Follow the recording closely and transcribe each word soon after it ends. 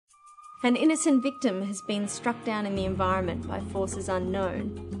An innocent victim has been struck down in the environment by forces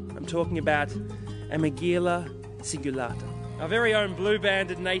unknown. I'm talking about Amegilla cingulata, our very own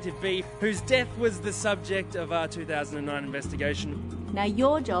blue-banded native bee whose death was the subject of our 2009 investigation. Now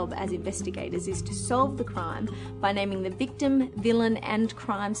your job as investigators is to solve the crime by naming the victim, villain and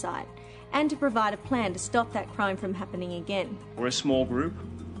crime site, and to provide a plan to stop that crime from happening again. We're a small group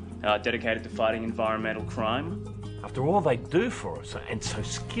dedicated to fighting environmental crime. After all they do for us, and so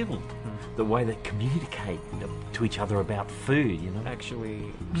skilled, the way they communicate to each other about food, you know.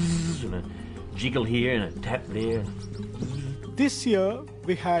 Actually... And a jiggle here and a tap there. This year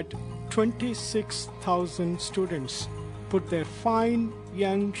we had 26,000 students put their fine,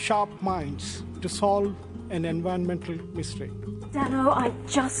 young, sharp minds to solve an environmental mystery. Dano, I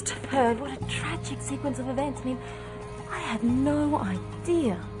just heard. What a tragic sequence of events. I mean, I had no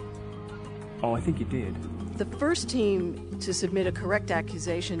idea. Oh, I think you did. The first team to submit a correct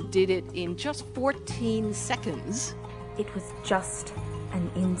accusation did it in just 14 seconds. It was just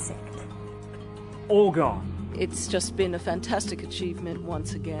an insect. All gone. It's just been a fantastic achievement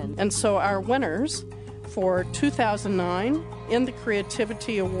once again. And so our winners for 2009 in the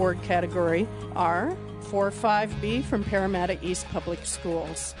Creativity Award category are 4-5B from Parramatta East Public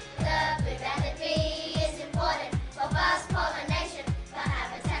Schools. The blue-banded bee is important for fast pollination, for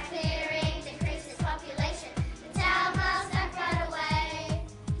habitat clearing, decreases population. The town must act right away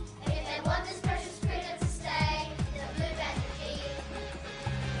if they want this precious critter to stay. The blue-banded bee.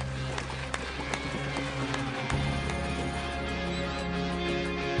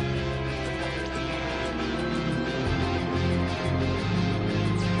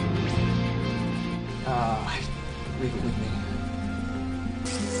 Leave it with me.